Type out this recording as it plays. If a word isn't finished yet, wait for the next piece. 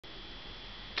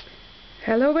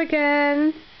Hello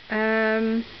again.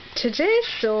 Today's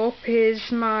soap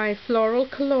is my Floral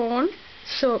Cologne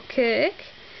soap cake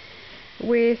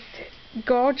with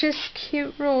gorgeous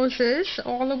cute roses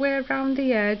all the way around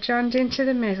the edge and into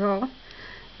the middle,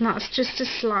 and that's just a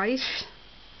slice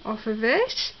off of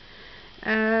it,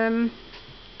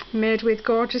 made with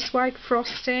gorgeous white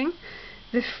frosting.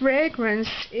 The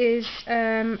fragrance is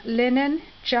linen,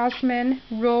 jasmine,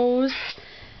 rose,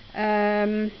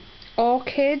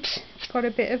 orchid. It's got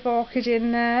a bit of orchid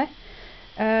in there.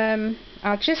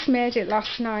 I just made it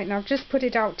last night and I've just put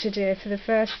it out today for the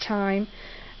first time,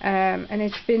 and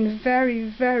it's been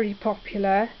very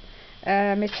popular.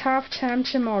 It's half term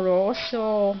tomorrow,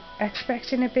 so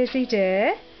expecting a busy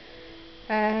day.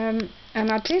 And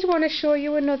I did want to show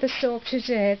you another soap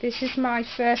today. This is my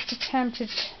first attempt at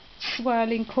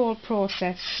swirling cold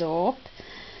process soap.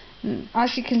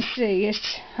 As you can see,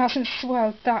 it hasn't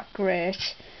swirled that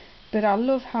great, but I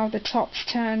love how the top's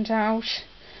turned out,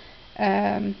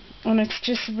 and it's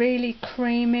just really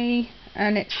creamy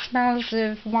and it smells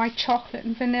of white chocolate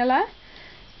and vanilla,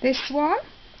 this one.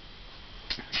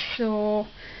 So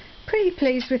pretty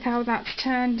pleased with how that's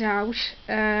turned out,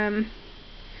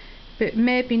 but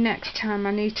maybe next time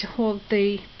I need to hold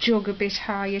the jug a bit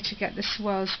higher to get the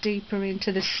swirls deeper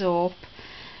into the soap.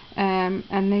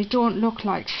 And they don't look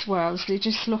like swirls, they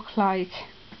just look like,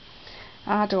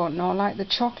 I don't know, like the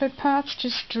chocolate parts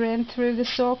just drain through the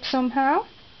soap somehow.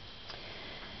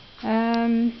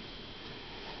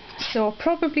 So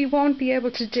probably won't be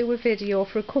able to do a video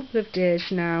for a couple of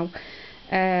days now.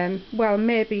 Well,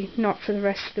 maybe not for the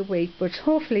rest of the week, but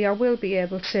hopefully I will be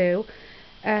able to,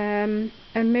 and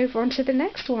move on to the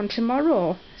next one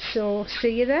tomorrow. So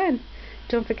see you then.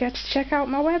 Don't forget to check out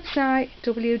my website,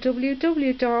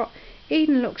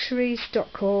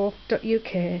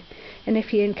 www.edenluxuries.co.uk, and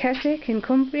if you're in Keswick in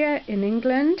Cumbria in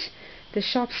England, the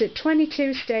shop's at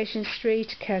 22 Station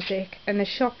Street, Keswick, and the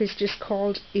shop is just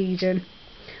called Eden.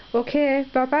 Okay,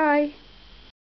 bye bye.